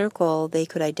within their circle, they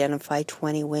could identify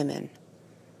 20 women.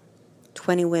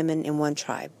 20 women in one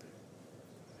tribe.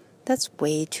 That's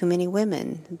way too many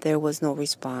women. There was no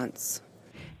response.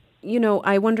 You know,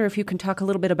 I wonder if you can talk a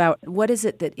little bit about what is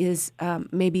it that is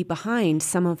maybe behind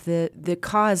some of the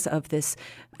cause of this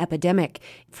epidemic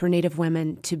for Native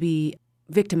women to be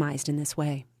victimized in this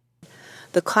way.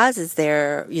 The causes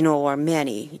there, are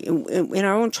many. In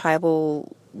our own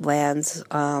tribal lands,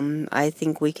 I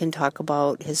think we can talk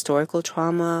about historical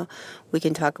trauma. We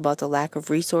can talk about the lack of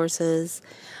resources,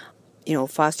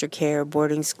 foster care,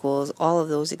 boarding schools, all of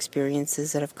those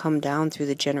experiences that have come down through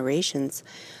the generations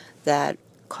that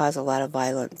cause a lot of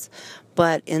violence.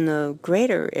 But in the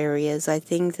greater areas, I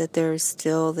think that there's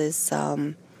still this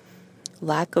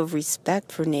lack of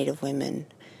respect for Native women.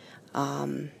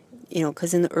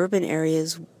 Because in the urban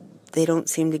areas, they don't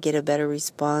seem to get a better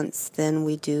response than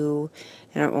we do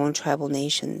in our own tribal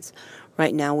nations.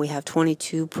 Right now, we have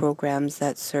 22 programs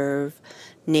that serve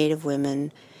Native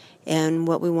women. And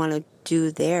what we want to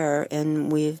do there,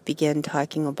 and we've begun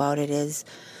talking about it, is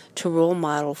to role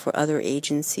model for other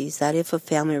agencies that if a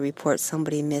family reports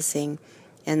somebody missing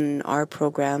and our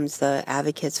programs, the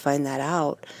advocates find that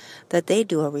out, that they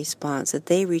do a response, that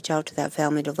they reach out to that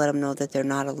family to let them know that they're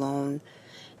not alone,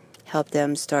 help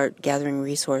them start gathering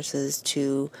resources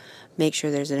to make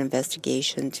sure there's an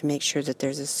investigation, to make sure that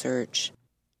there's a search.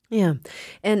 Yeah.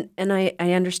 And I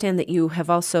understand that you have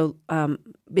also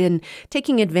been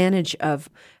taking advantage of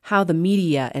how the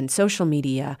media and social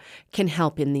media can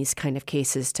help in these kind of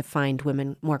cases to find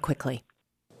women more quickly.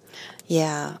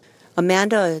 Yeah.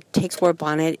 Amanda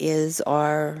Takes-Bonnet is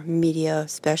our media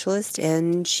specialist,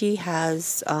 and she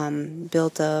has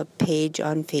built a page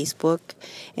on Facebook.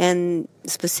 And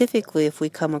specifically, if we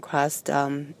come across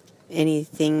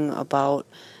anything about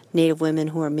Native women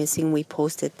who are missing, we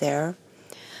post it there.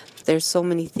 There's so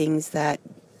many things that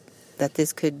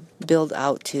this could build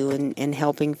out to in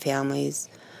helping families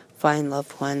find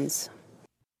loved ones.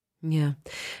 Yeah.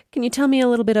 Can you tell me a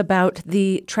little bit about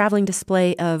the traveling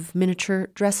display of miniature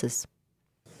dresses?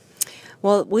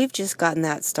 Well, we've just gotten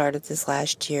that started this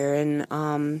last year,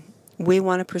 and we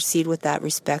want to proceed with that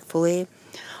respectfully.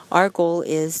 Our goal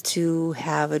is to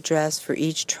have a dress for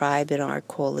each tribe in our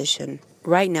coalition.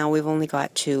 Right now, we've only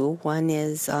got two. One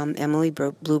is Emily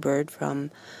Bluebird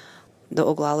from the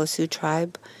Oglala Sioux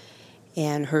tribe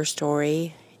and her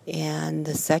story. And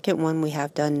the second one we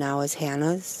have done now is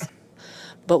Hannah's.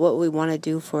 But what we want to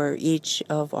do for each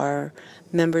of our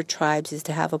member tribes is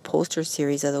to have a poster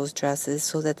series of those dresses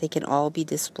so that they can all be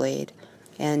displayed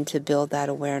and to build that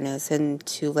awareness and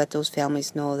to let those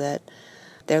families know that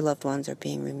their loved ones are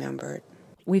being remembered.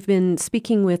 We've been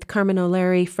speaking with Carmen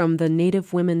O'Leary from the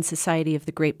Native Women's Society of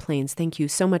the Great Plains. Thank you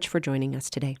so much for joining us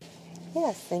today.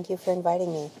 Yes, thank you for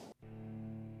inviting me.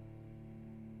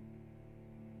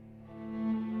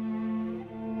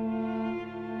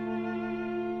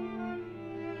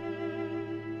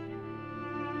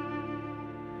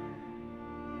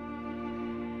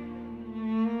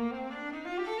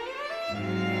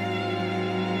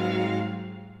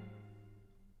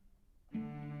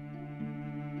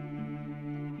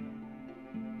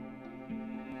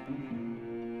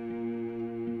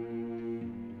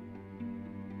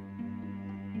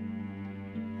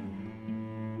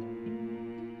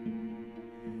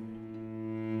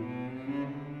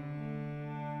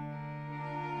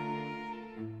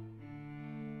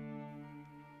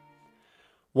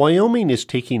 Wyoming is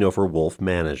taking over wolf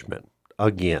management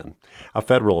again. A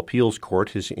federal appeals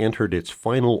court has entered its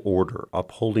final order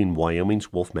upholding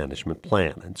Wyoming's wolf management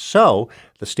plan. And so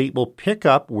the state will pick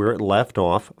up where it left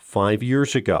off 5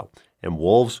 years ago, and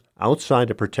wolves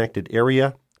outside a protected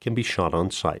area can be shot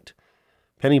on sight.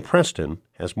 Penny Preston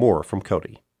has more from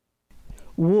Cody.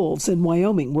 Wolves in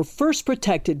Wyoming were first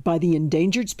protected by the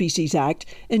Endangered Species Act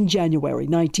in January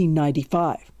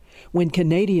 1995. When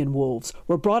Canadian wolves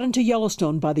were brought into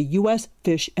Yellowstone by the U.S.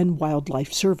 Fish and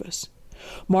Wildlife Service.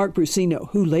 Mark Brusino,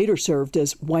 who later served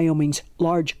as Wyoming's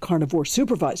large carnivore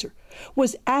supervisor,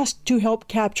 was asked to help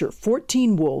capture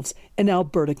 14 wolves in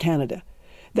Alberta, Canada,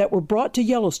 that were brought to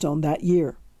Yellowstone that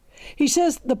year. He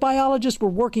says the biologists were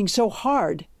working so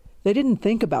hard, they didn't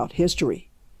think about history.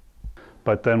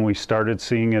 But then we started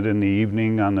seeing it in the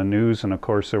evening on the news, and of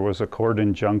course there was a court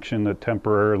injunction that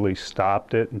temporarily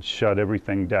stopped it and shut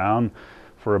everything down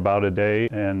for about a day,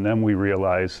 and then we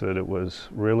realized that it was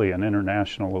really an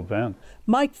international event.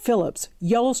 Mike Phillips,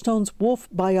 Yellowstone's wolf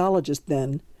biologist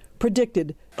then,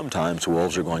 predicted sometimes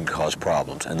wolves are going to cause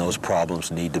problems, and those problems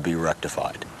need to be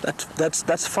rectified.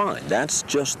 That's fine. That's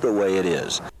just the way it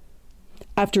is.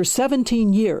 After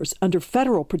 17 years under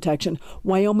federal protection,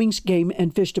 Wyoming's Game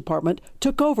and Fish Department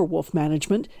took over wolf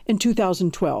management in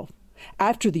 2012,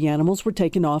 after the animals were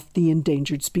taken off the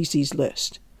endangered species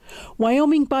list.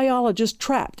 Wyoming biologists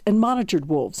trapped and monitored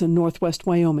wolves in northwest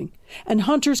Wyoming, and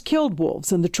hunters killed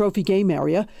wolves in the trophy game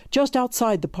area just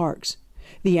outside the parks.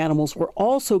 The animals were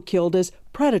also killed as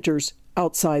predators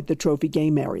outside the trophy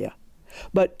game area.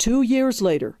 But 2 years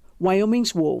later,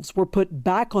 Wyoming's wolves were put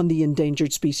back on the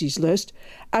endangered species list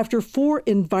after 4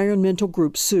 environmental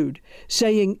groups sued,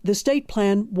 saying the state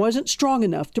plan wasn't strong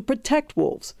enough to protect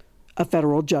wolves. A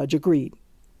federal judge agreed.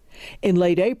 In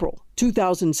late April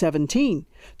 2017,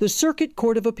 the Circuit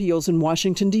Court of Appeals in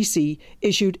Washington, D.C.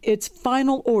 issued its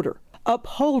final order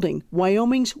upholding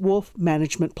Wyoming's wolf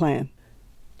management plan.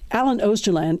 Alan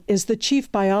Osterland is the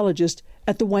chief biologist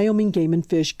at the Wyoming Game and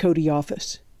Fish Cody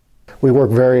office. We work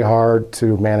very hard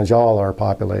to manage all our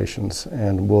populations,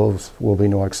 and wolves will be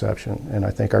no exception. And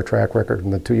I think our track record in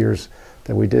the 2 years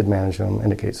that we did manage them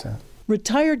indicates that.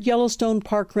 Retired Yellowstone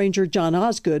Park Ranger John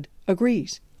Osgood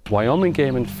agrees. Wyoming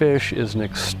Game and Fish is an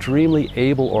extremely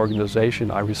able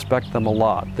organization. I respect them a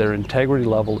lot. Their integrity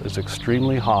level is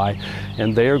extremely high,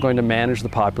 and they are going to manage the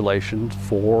population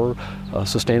for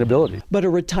sustainability. But a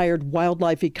retired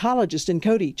wildlife ecologist in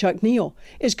Cody, Chuck Neal,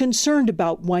 is concerned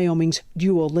about Wyoming's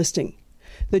dual listing.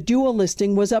 The dual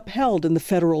listing was upheld in the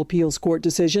federal appeals court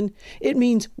decision. It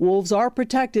means wolves are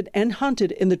protected and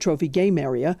hunted in the trophy game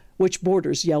area, which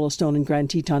borders Yellowstone and Grand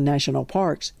Teton National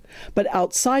Parks. But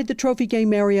outside the trophy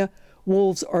game area,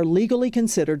 wolves are legally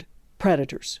considered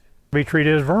predators. Be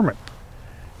treated as vermin,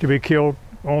 to be killed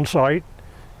on site,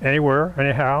 anywhere,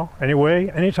 anyhow, anyway,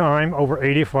 anytime, over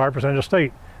 85% of the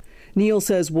state. Neal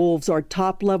says wolves are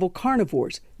top-level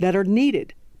carnivores that are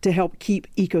needed to help keep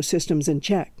ecosystems in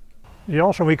check. The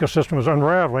also ecosystem was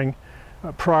unraveling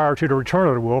prior to the return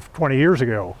of the wolf 20 years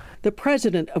ago. The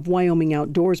president of Wyoming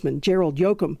Outdoorsmen, Gerald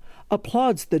Yoakum,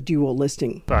 applauds the dual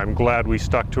listing. I'm glad we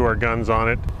stuck to our guns on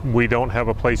it. We don't have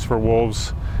a place for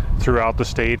wolves throughout the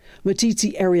state.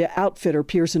 Matitsi area outfitter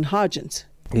Pearson Hodgins.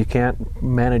 You can't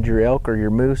manage your elk or your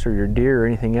moose or your deer or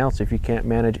anything else if you can't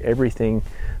manage everything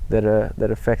that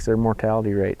affects their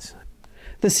mortality rates.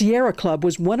 The Sierra Club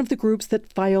was one of the groups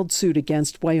that filed suit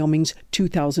against Wyoming's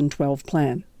 2012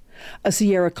 plan. A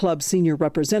Sierra Club senior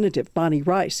representative, Bonnie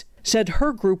Rice, said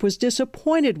her group was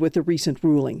disappointed with the recent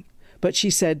ruling, but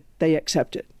she said they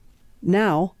accept it.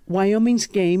 Now, Wyoming's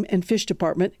Game and Fish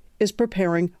Department is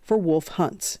preparing for wolf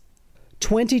hunts.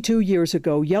 22 years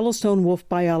ago, Yellowstone wolf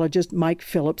biologist Mike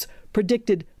Phillips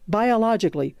predicted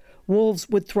biologically wolves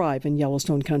would thrive in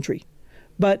Yellowstone country.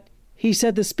 But he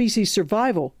said the species'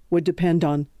 survival would depend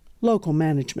on local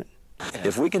management.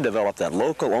 If we can develop that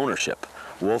local ownership,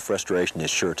 wolf restoration is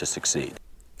sure to succeed.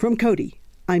 From Cody,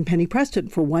 I'm Penny Preston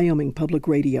for Wyoming Public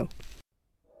Radio.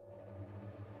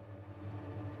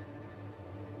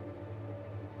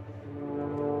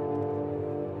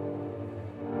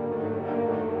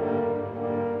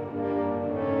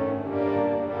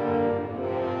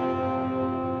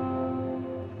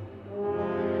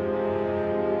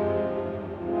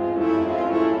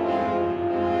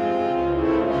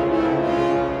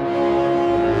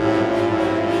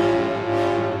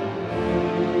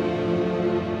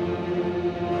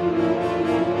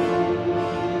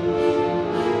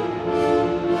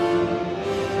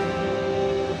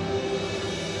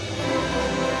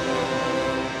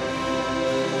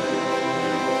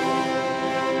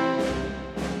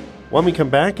 When we come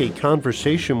back, a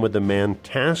conversation with the man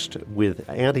tasked with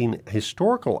adding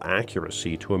historical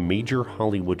accuracy to a major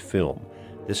Hollywood film.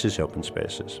 This is Open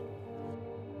Spaces.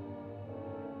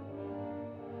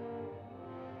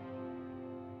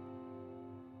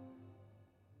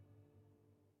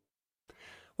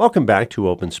 Welcome back to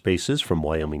Open Spaces from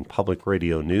Wyoming Public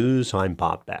Radio News. I'm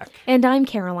Bob Beck. And I'm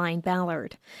Caroline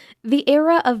Ballard. The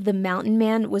era of the mountain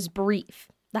man was brief.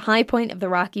 The high point of the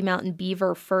Rocky Mountain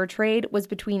beaver fur trade was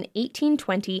between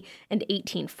 1820 and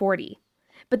 1840.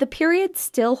 But the period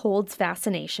still holds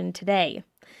fascination today.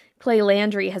 Clay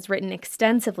Landry has written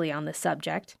extensively on the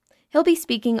subject. He'll be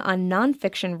speaking on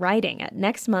nonfiction writing at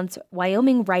next month's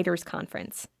Wyoming Writers'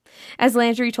 Conference. As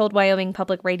Landry told Wyoming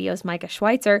Public Radio's Micah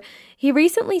Schweitzer, he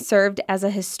recently served as a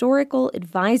historical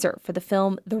advisor for the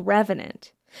film The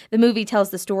Revenant. The movie tells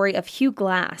the story of Hugh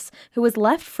Glass, who was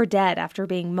left for dead after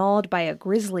being mauled by a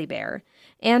grizzly bear,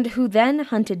 and who then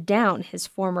hunted down his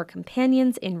former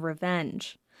companions in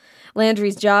revenge.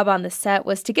 Landry's job on the set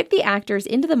was to get the actors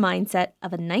into the mindset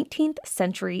of a 19th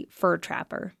century fur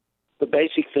trapper. The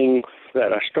basic thing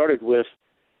that I started with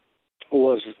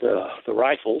was the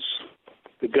rifles,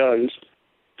 the guns,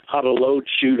 how to load,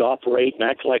 shoot, operate, and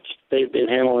act like they've been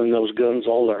handling those guns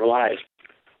all their life.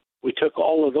 We took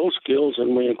all of those skills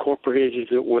and we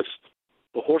incorporated it with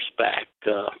the horseback,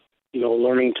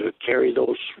 learning to carry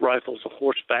those rifles on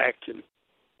horseback and,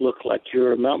 look like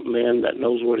you're a mountain man that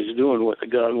knows what he's doing with a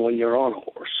gun when you're on a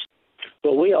horse.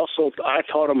 But I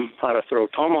taught them how to throw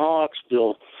tomahawks,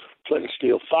 build flint and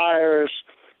steel fires,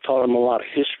 taught them a lot of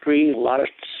history. A lot of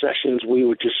sessions we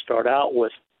would just start out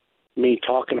with me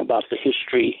talking about the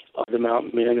history of the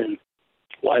mountain men and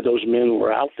why those men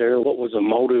were out there, what was the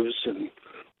motives, and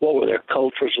what were their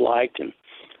cultures like. And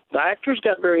the actors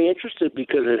got very interested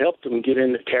because it helped them get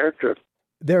into character.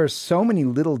 There are so many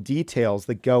little details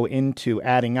that go into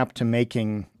adding up to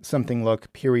making something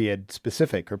look period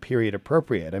specific or period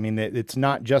appropriate. I mean, it's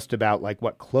not just about like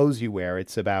what clothes you wear.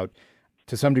 It's about,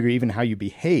 to some degree, even how you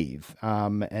behave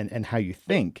and how you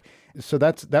think. So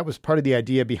that was part of the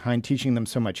idea behind teaching them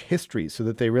so much history, so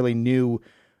that they really knew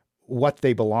what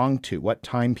they belonged to, what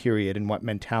time period and what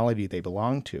mentality they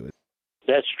belonged to.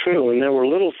 That's true. And there were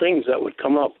little things that would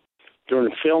come up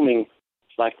during filming.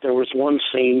 Like there was one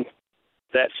scene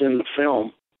that's in the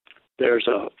film. There's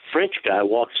a French guy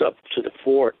walks up to the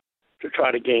fort to try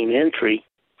to gain entry,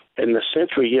 and the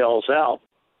sentry yells out,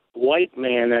 "White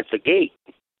man at the gate."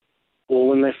 Well,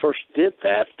 when they first did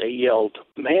that, they yelled,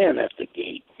 "Man at the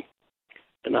gate."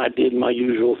 And I did my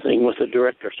usual thing with the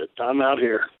director. I said, "Time out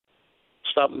here.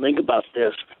 Stop and think about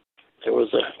this." There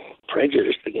was a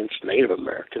prejudice against Native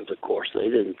Americans, of course. They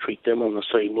didn't treat them on the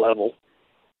same level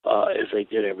as they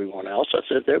did everyone else. I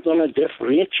said, they're going to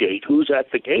differentiate who's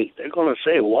at the gate. They're going to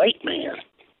say white man.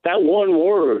 That one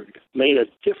word made a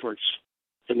difference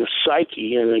in the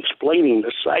psyche and explaining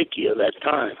the psyche of that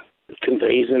time. It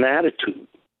conveys an attitude.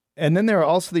 And then there are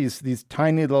also these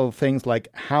tiny little things like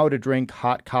how to drink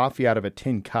hot coffee out of a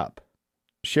tin cup.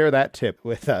 Share that tip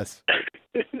with us.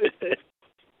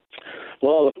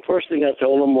 Well, the first thing I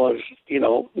told them was,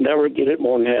 never get it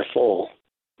more than half full.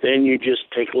 Then you just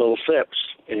take little sips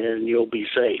and you'll be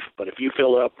safe. But if you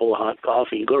fill it up full of hot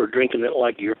coffee and go to drinking it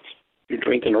like you're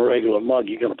drinking a regular mug,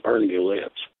 you're going to burn your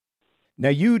lips. Now,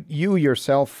 you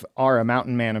yourself are a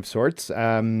mountain man of sorts.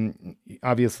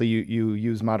 Obviously, you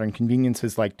use modern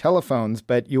conveniences like telephones,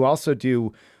 but you also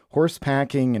do horse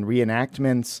packing and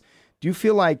reenactments. Do you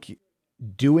feel like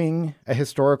doing a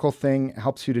historical thing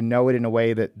helps you to know it in a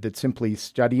way that simply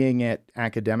studying it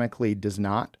academically does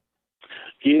not?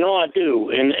 I do.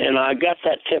 And I got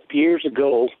that tip years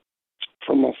ago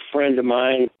from a friend of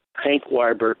mine, Hank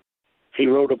Weibert. He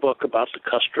wrote a book about the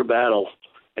Custer Battle,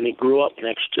 and he grew up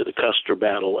next to the Custer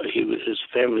Battle. His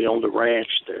family owned a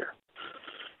ranch there.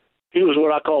 He was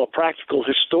what I call a practical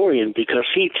historian because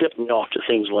he tipped me off to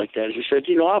things like that. He said,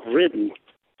 I've ridden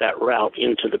that route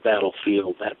into the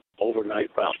battlefield, that overnight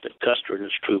route that Custer and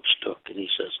his troops took. And he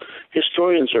says,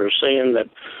 historians are saying that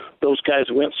those guys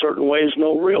went certain ways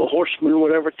no real horseman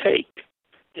would ever take.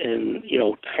 And,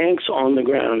 Hank's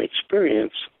on-the-ground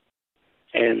experience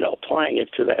and applying it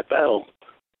to that battle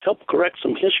helped correct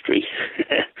some history,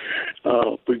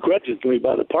 begrudgingly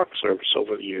by the Park Service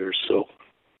over the years. So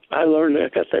I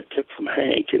got that tip from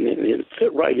Hank, and it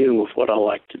fit right in with what I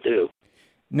like to do.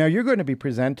 Now, you're going to be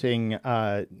presenting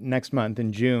next month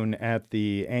in June at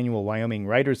the annual Wyoming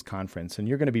Writers Conference, and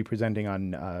you're going to be presenting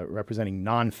on representing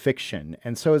nonfiction.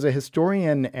 And so as a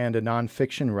historian and a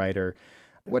nonfiction writer,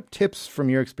 what tips from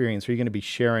your experience are you going to be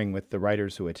sharing with the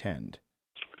writers who attend?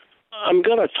 I'm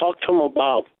going to talk to them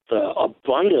about the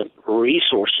abundant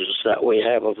resources that we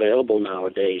have available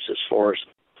nowadays as far as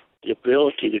the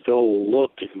ability to go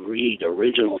look and read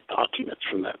original documents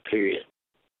from that period.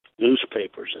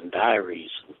 Newspapers and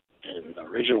diaries and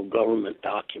original government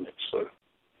documents.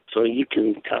 So you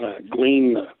can kind of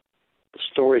glean the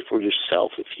story for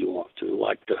yourself if you want to.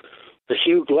 Like the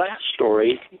Hugh Glass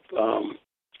story,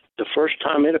 the first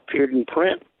time it appeared in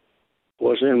print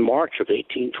was in March of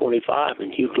 1825,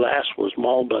 and Hugh Glass was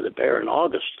mauled by the bear in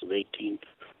August of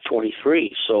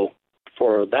 1823. So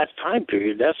for that time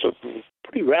period, that's a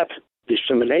pretty rapid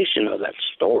dissemination of that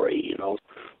story.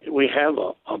 We have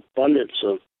an abundance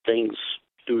of things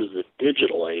through the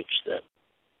digital age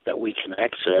that we can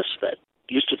access that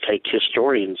used to take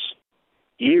historians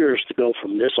years to go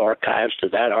from this archives to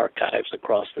that archives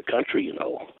across the country,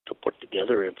 to put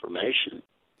together information.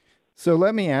 So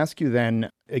let me ask you then,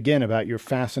 again, about your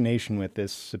fascination with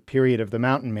this period of the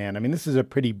mountain man. I mean, this is a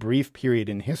pretty brief period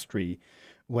in history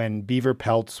when beaver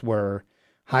pelts were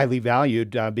highly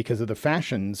valued because of the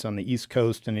fashions on the East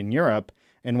Coast and in Europe.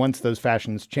 And once those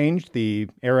fashions changed, the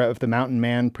era of the mountain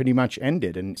man pretty much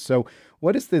ended. And so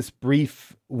what does this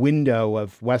brief window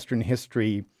of Western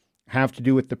history have to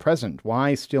do with the present?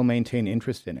 Why still maintain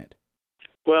interest in it?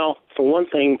 Well, for one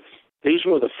thing, these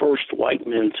were the first white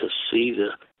men to see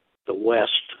the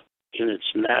West in its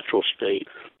natural state.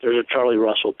 There's a Charlie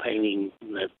Russell painting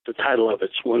that the title of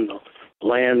it's When the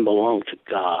Land Belonged to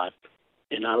God.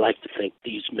 And I like to think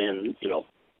these men,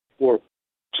 were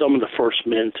some of the first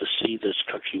men to see this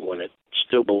country when it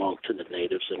still belonged to the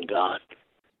natives and God.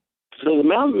 So the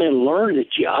mountain men learned the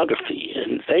geography,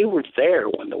 and they were there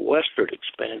when the western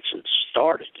expansion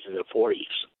started in the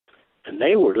 40s. And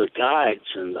they were the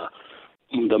guides and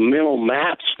the mental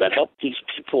maps that helped these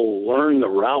people learn the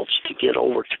routes to get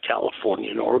over to California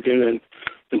and Oregon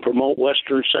and promote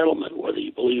western settlement. Whether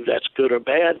you believe that's good or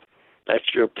bad,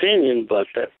 that's your opinion, but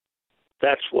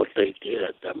that's what they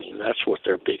did. I mean, that's what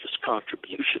their biggest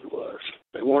contribution was.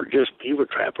 They weren't just beaver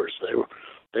trappers.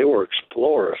 They were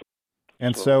explorers.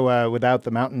 And so without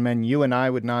the mountain men, you and I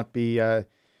would not be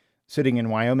sitting in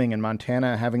Wyoming and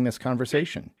Montana having this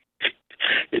conversation.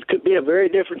 It could be a very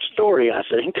different story, I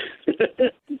think.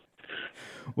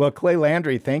 Well, Clay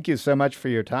Landry, thank you so much for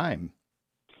your time.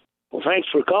 Well, thanks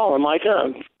for calling,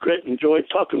 Micah. Great, enjoyed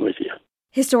talking with you.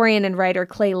 Historian and writer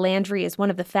Clay Landry is one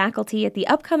of the faculty at the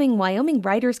upcoming Wyoming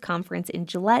Writers Conference in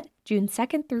Gillette, June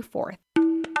 2nd through 4th.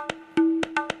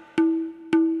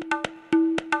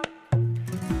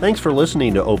 Thanks for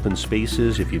listening to Open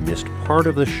Spaces. If you missed part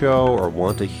of the show or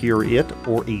want to hear it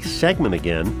or a segment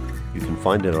again, you can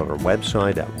find it on our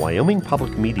website at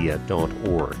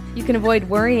wyomingpublicmedia.org. You can avoid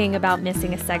worrying about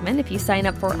missing a segment if you sign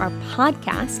up for our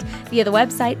podcast via the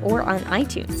website or on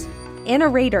iTunes. Anna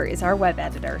Rader is our web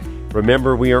editor.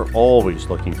 Remember, we are always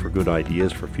looking for good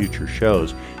ideas for future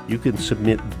shows. You can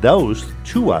submit those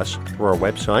to us through our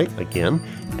website, again,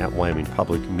 at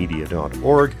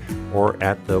wyomingpublicmedia.org or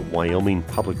at the Wyoming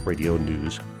Public Radio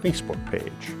News Facebook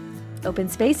page. Open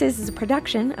Spaces is a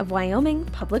production of Wyoming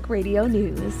Public Radio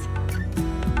News.